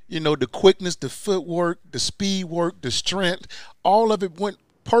 The quickness, the footwork, the speed work, the strength, all of it went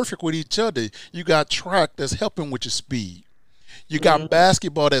perfect with each other. You got track that's helping with your speed. You got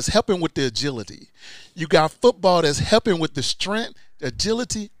basketball that's helping with the agility. You got football that's helping with the strength, the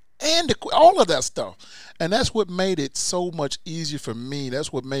agility, and all of that stuff. And that's what made it so much easier for me.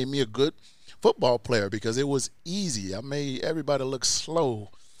 That's what made me a good football player, because it was easy. I made everybody look slow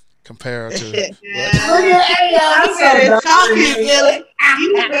compared to. I'm better talking, Billy.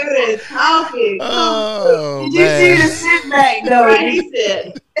 You better talking. Oh, Did you see the sit back though? Right, he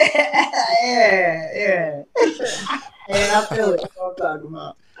said. Yeah. And I feel it. That's what I'm talking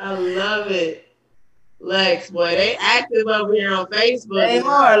about. I love it. Lex, boy, they active over here on Facebook. They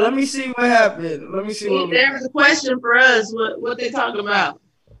are. Let me see what happened. Let me see what. There was a question for us. What they talking about?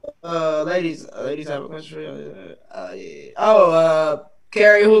 Ladies have a question for you.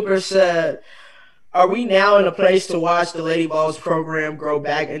 Carrie Hooper said, "Are we now in a place to watch the Lady Vols program grow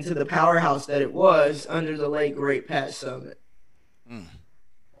back into the powerhouse that it was under the late great Pat Summit?"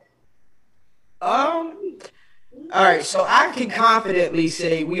 All right. So I can confidently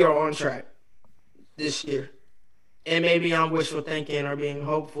say we are on track this year. And maybe I'm wishful thinking or being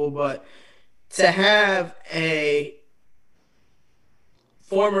hopeful, but to have a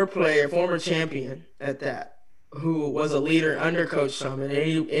former player, former champion at that, who was a leader under Coach Summit,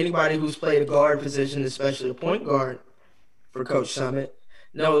 anybody who's played a guard position, especially a point guard for Coach Summit,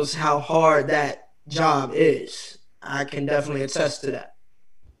 knows how hard that job is. I can definitely attest to that.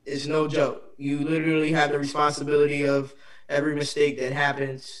 It's no joke. You literally have the responsibility of every mistake that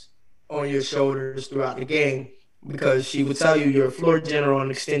happens on your shoulders throughout the game, because she would tell you you're a floor general, an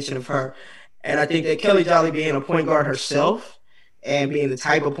extension of her. And I think that Kelly Jolly, being a point guard herself and being the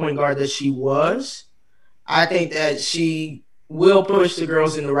type of point guard that she was, I think that she will push the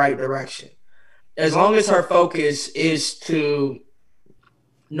girls in the right direction. As long as her focus is to,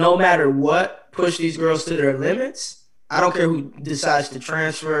 no matter what, push these girls to their limits. I don't care who decides to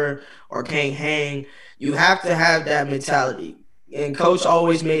transfer or can't hang. You have to have that mentality. And Coach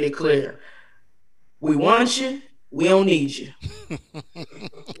always made it clear. We want you. We don't need you.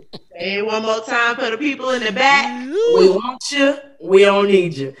 Say it one more time for the people in the back. We want you. We don't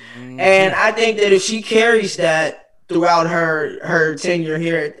need you. And I think that if she carries that throughout her tenure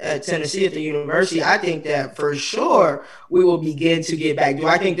here at Tennessee at the university, I think that for sure we will begin to get back. Do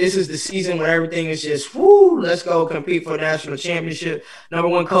I think this is the season where everything is just, whoo, let's go compete for a national championship? Number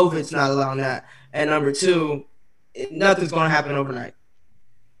one, COVID's not allowing that. And number two, nothing's going to happen overnight.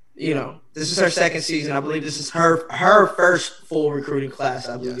 You know, this is her second season. I believe this is her first full recruiting class,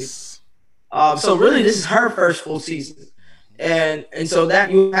 I believe. Yes. So really, this is her first full season. And so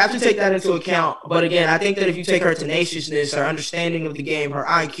that you have to take that into account. But again, I think that if you take her tenaciousness, her understanding of the game, her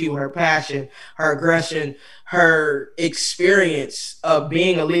IQ, her passion, her aggression, her experience of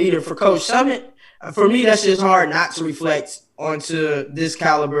being a leader for Coach Summit, for me, that's just hard not to reflect onto this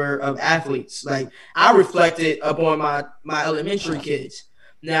caliber of athletes. Like, I reflected upon my elementary kids.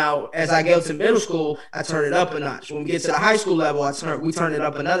 Now, as I go to middle school, I turn it up a notch. When we get to the high school level, we turn it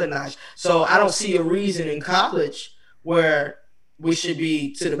up another notch. So I don't see a reason in college where we should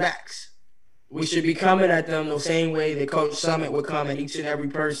be to the max. We should be coming at them the same way that Coach Summit would come at each and every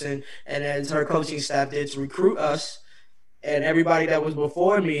person, and as her coaching staff did to recruit us, and everybody that was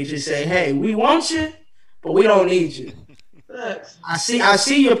before me to say, hey, we want you, but we don't need you. I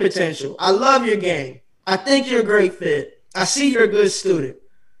see your potential. I love your game. I think you're a great fit. I see you're a good student.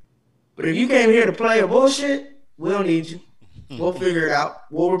 But if you came here to play a bullshit, we don't need you. We'll figure it out.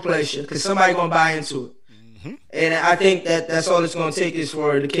 We'll replace you because somebody's going to buy into it. And I think that's all it's going to take is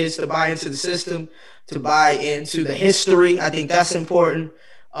for the kids to buy into the system, to buy into the history. I think that's important.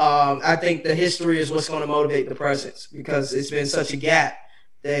 I think the history is what's going to motivate the presence because it's been such a gap.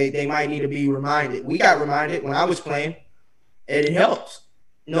 They might need to be reminded. We got reminded when I was playing, and it helps.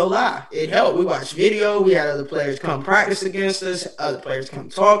 No lie. It helped. We watched video. We had other players come practice against us. Other players come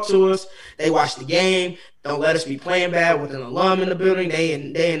talk to us. They watch the game. Don't let us be playing bad with an alum in the building. They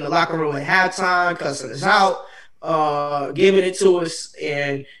in the locker room at halftime, cussing us out, giving it to us.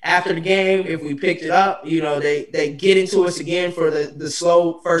 And after the game, if we picked it up, you know, they get into us again for the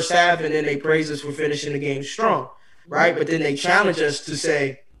slow first half, and then they praise us for finishing the game strong, right? But then they challenge us to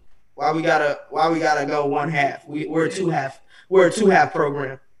say, why we gotta go one half? We're a two half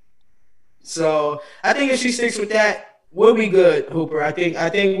program. So I think if she sticks with that, we'll be good, Hooper. I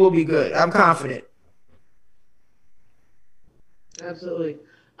think we'll be good. I'm confident. Absolutely.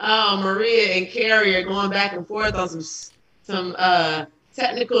 Maria and Carrie are going back and forth on some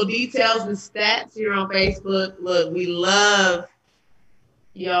technical details and stats here on Facebook. Look, we love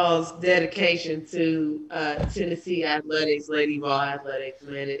y'all's dedication to Tennessee athletics, Lady Vol athletics,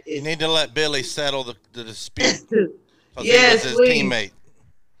 man. You need to let Billy settle the dispute. Yes, he was his please. teammate.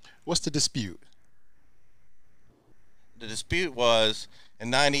 What's the dispute? The dispute was In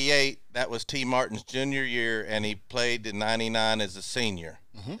 98, that was T. Martin's junior year, and he played in 99 as a senior.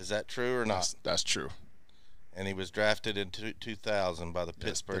 Is that true or not? That's true. And he was drafted in 2000 by the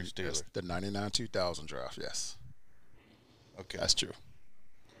Pittsburgh Steelers. The 99-2000 draft, yes. Okay. That's true.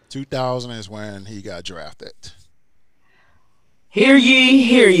 2000 is when he got drafted. Hear ye,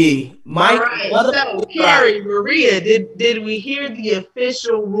 hear ye. Mike, all right, so Carrie, Maria, did we hear the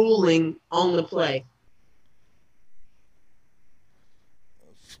official ruling on the play?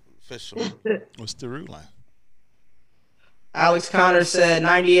 Official. What's the ruling? Alex Connor said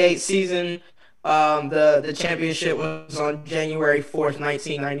 98 season. The championship was on January 4th,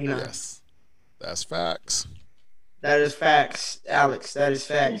 1999. Yes. That's facts. That is facts, Alex. That is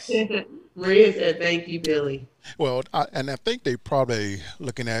facts. Maria said, "Thank you, Billy." Well, I think they probably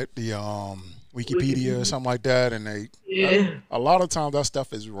looking at the Wikipedia or something like that, and a lot of times that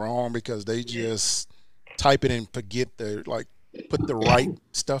stuff is wrong because they just type it and forget put the right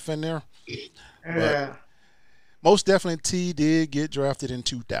stuff in there. But most definitely, T did get drafted in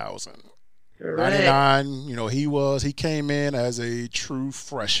 2000. Correct. 99, he came in as a true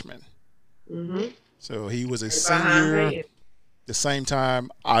freshman. Mm-hmm. So he was a senior. The same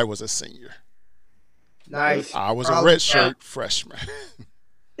time I was a senior. Nice. I was a redshirt freshman.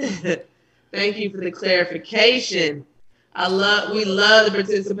 Thank you for the clarification. We love the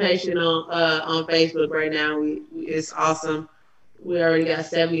participation on Facebook right now. It's awesome. We already got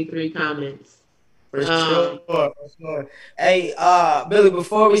 73 comments. For sure. Hey, Billy,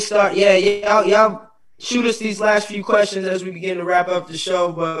 before we start, y'all shoot us these last few questions as we begin to wrap up the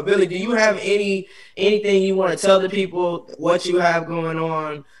show. But Billy, do you have anything you want to tell the people, what you have going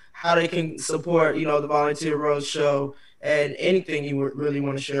on, how they can support, the Volunteer Road Show, and anything you really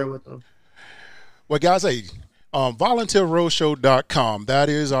want to share with them? Well, guys, volunteerroadshow.com. That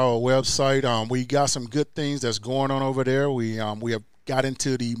is our website. We got some good things that's going on over there. We have got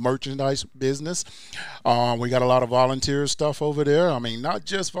into the merchandise business. We got a lot of volunteer stuff over there. I mean, not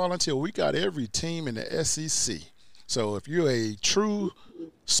just volunteer. We got every team in the SEC. So if you're a true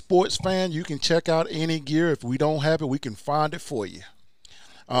sports fan, you can check out any gear. If we don't have it, we can find it for you.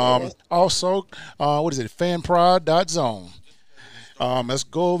 Also, fanpride.zone. Let's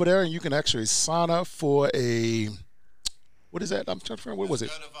go over there and you can actually sign up for what is that? I'm trying to remember. What was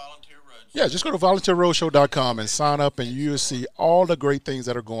it? Yeah, just go to volunteerroadshow.com and sign up, and you'll see all the great things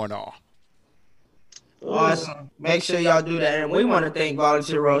that are going on. Awesome. Make sure y'all do that. And we want to thank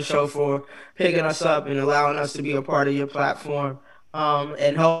Volunteer Road Show for picking us up and allowing us to be a part of your platform,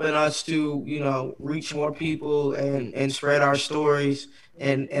 and helping us to, reach more people and spread our stories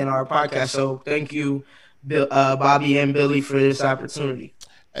and our podcast. So thank you, Bobby and Billy, for this opportunity.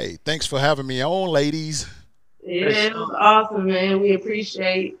 Hey, thanks for having me on, ladies. Yeah, it was awesome, man. We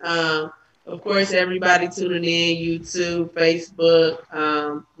appreciate, of course, everybody tuning in, YouTube, Facebook,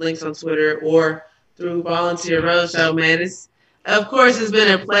 links on Twitter, or through Volunteer Roadshow, man. It's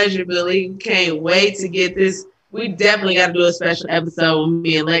been a pleasure, Billy. Can't wait to get this. We definitely got to do a special episode when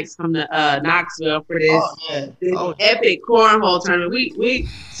me and Lex come to Knoxville for this, epic cornhole tournament. We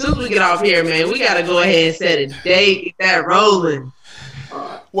soon as we get off here, man, we got to go ahead and set a date, get that rolling.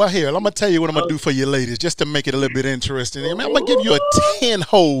 Well, here, I'm going to tell you what I'm going to do for you ladies, just to make it a little bit interesting. I'm going to give you a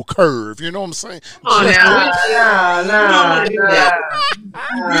 10-hole curve. You know what I'm saying? Oh, Nah.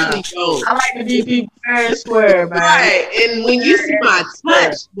 I like to be people fair and square, man. Right, and when you see my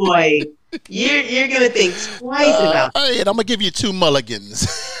touch, boy, you're going to think twice about it. Hey, and I'm going to give you 2 mulligans.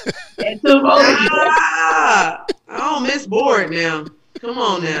 I don't miss board now. Come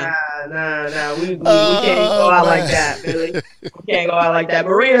on now. Nah. We can't go out like that, Billy. We can't go out like that.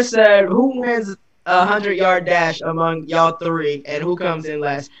 Maria said, who wins a 100-yard dash among y'all three, and who comes in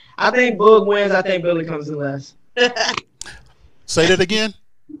last? I think Boog wins. I think Billy comes in last. Say that again.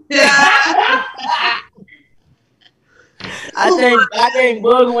 I think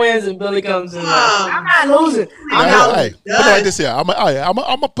Boog wins and Billy comes in last. I'm not losing. Hey, put it like this here. I'm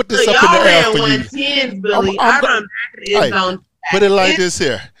gonna put this up in the air for you. 110s, Billy. I run back to the end zone. Put it like this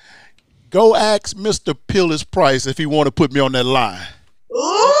here. Go ask Mr. Pillis Price if he want to put me on that line.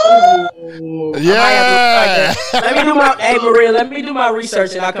 Ooh. Yeah. Maria, let me do my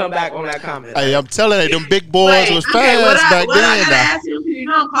research and I'll come back on that comment. Hey, I'm telling you, them big boys was fast back then. I gotta ask you, you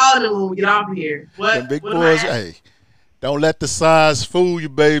know I'm calling them when we get off of here. Them big boys, hey, don't let the size fool you,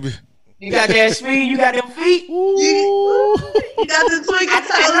 baby. You got that speed, you got them feet. You got the twinkle.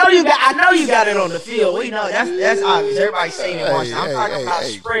 I know you got it on the field. We know that's obvious. Everybody's seen it. I'm talking about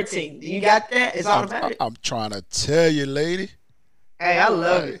sprinting. You got that? It's automatic. I'm trying to tell you, lady. Hey, I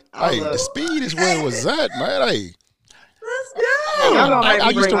love it. The speed is where it was at, man. Hey. Let's go.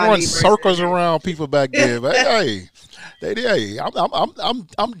 I used to run circles around people back then. But, hey, They did. Hey,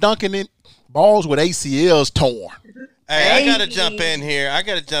 I'm dunking in balls with ACLs torn. Hey, I gotta jump in here. I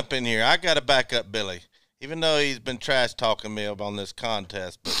gotta back up Billy, even though he's been trash talking me on this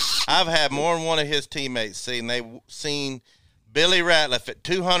contest. But I've had more than one of his teammates seen Billy Ratliff at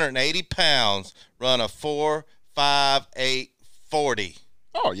 280 pounds run a 4.58 40.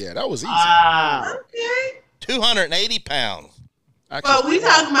 Oh yeah, that was easy. Okay. 280 pounds. But we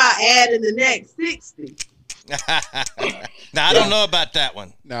talking about adding the next 60. Now I don't know about that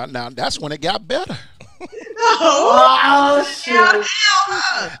one. Now that's when it got better. Oh shit!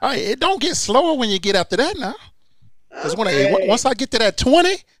 Hey, it don't get slower when you get after that now. Because once I get to that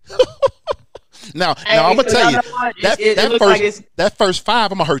 20, now I'm gonna tell you that first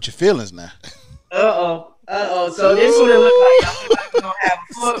 5, I'm gonna hurt your feelings now. So this is what it look like. Y'all gonna have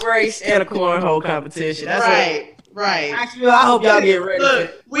a foot race and a cornhole competition. That's right. Actually, I hope y'all get ready.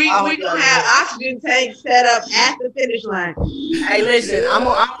 Look, we gonna have oxygen tanks set up at the finish line. Hey, listen, I'm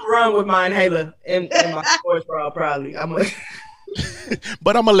gonna run with my inhaler in my sports bra probably.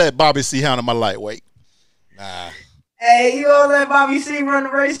 But I'm gonna let Bobby C handle my lightweight. Nah. Hey, you gonna let Bobby C run the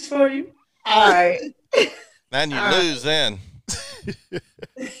race for you? All right. Then you lose then.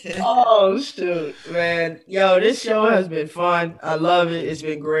 Oh shoot, man. Yo, this show has been fun. I love it. It's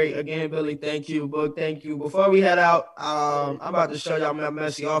been great. Again, Billy, thank you. Book, thank you. Before we head out, I'm about to show y'all my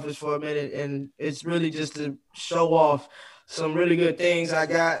messy office for a minute, and it's really just to show off some really good things I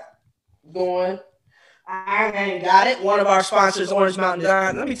got going. I ain't got it. One of our sponsors, Orange Mountain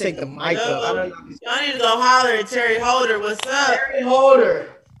Design. Let me take the mic up. I don't know. Y'all need to go holler at Terry Holder. What's up? Terry Holder.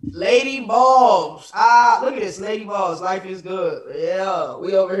 Lady Balls. Look at this. Lady Balls. Life is good. Yeah.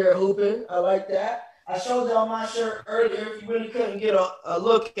 We over here hooping. I like that. I showed y'all my shirt earlier. If you really couldn't get a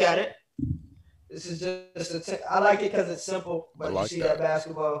look at it. This is just I like it because it's simple. But like you see that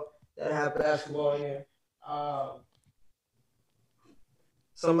basketball. That have basketball in here.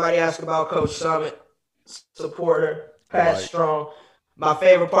 Somebody asked about Coach Summit. Supporter. Pat Strong. My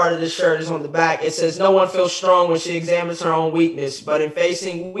favorite part of this shirt is on the back. It says, "No one feels strong when she examines her own weakness, but in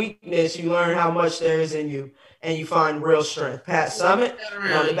facing weakness, you learn how much there is in you, and you find real strength." Pat Summit.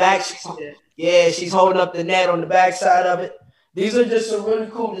 And on the back, she's holding up the net on the back side of it. These are just some really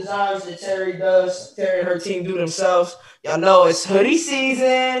cool designs that Terry does. Terry and her team do themselves. Y'all know it's hoodie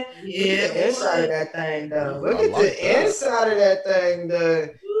season. Yeah. Look at the inside of that thing, though. Look at the inside of that thing, though.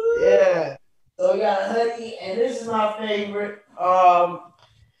 Yeah. So we got a hoodie, and this is my favorite.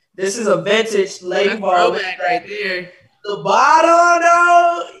 This is a vintage Lady Ball right there. The bottom,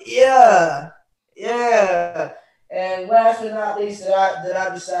 though, yeah. And last but not least, that I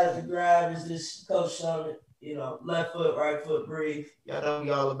decided to grab is this Coach Summit. Left foot, right foot, breathe. Y'all know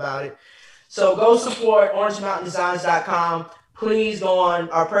me all about it. So go support OrangeMountainDesigns.com. Please go on.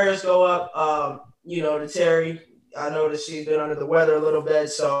 Our prayers go up. To Terry. I know that she's been under the weather a little bit,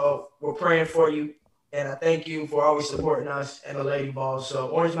 so we're praying for you. And I thank you for always supporting us and the Lady Balls. So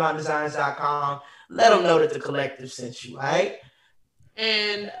OrangeMountainDesigns.com. Let them know that the collective sent you, all right?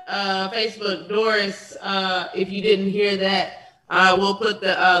 And Facebook, Doris, if you didn't hear that, we'll put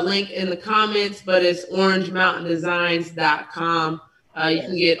the link in the comments, but it's OrangeMountainDesigns.com. You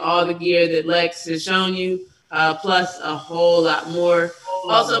can get all the gear that Lex has shown you, plus a whole lot more.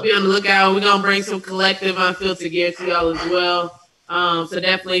 Also, be on the lookout. We're going to bring some collective unfiltered gear to y'all as well. So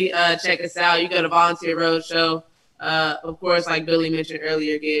definitely check us out. You go to Volunteer Roadshow. Of course, like Billy mentioned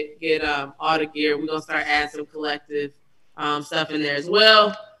earlier, get all the gear. We're going to start adding some collective stuff in there as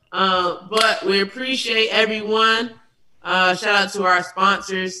well. But we appreciate everyone. Shout out to our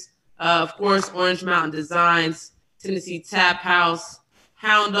sponsors. Of course, Orange Mountain Designs, Tennessee Tap House,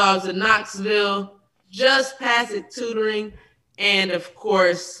 Hound Dogs of Knoxville, Just Pass It Tutoring, and of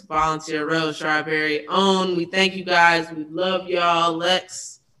course, Volunteer Roadshow, our very own. We thank you guys. We love y'all.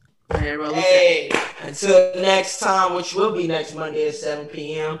 Lex. Hey, until next time, which will be next Monday at 7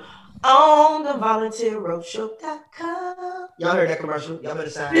 p.m. on the volunteerroadshow.com. Y'all heard that commercial? Y'all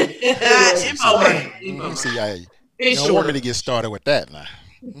better sign it. You don't want me to get started with that now.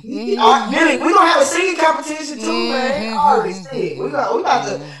 Billy, we're going to have a singing competition too, man. I already see it. We about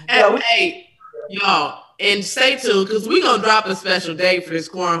to. Hey, y'all. And stay tuned, because we're going to drop a special date for this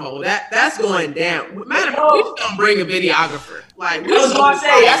cornhole. That's going down. Matter of fact, we're just going to bring a videographer. I was going to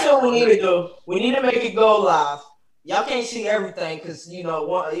say, that's what we need to do. We need to make it go live. Y'all can't see everything because,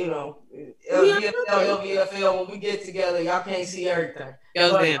 LVFL, when we get together, y'all can't see everything.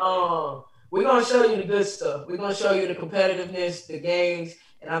 We're going to show you the good stuff. We're going to show you the competitiveness, the games,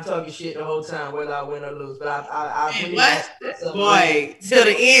 and I'm talking shit the whole time, whether I win or lose. But I really boy, till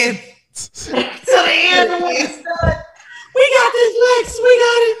the end. Till the end of when it's done. We got this, Lex. We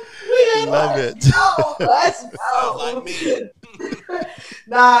got it. love it. Let's go. Like me.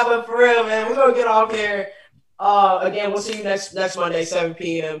 Nah, but for real, man, we're gonna get off here. Again, we'll see you next Monday, 7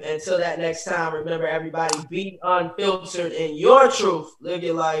 p.m. Until that next time, remember everybody, be unfiltered in your truth. Live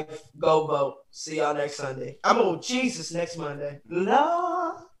your life. Go vote. See y'all next Sunday. Jesus next Monday. Lord.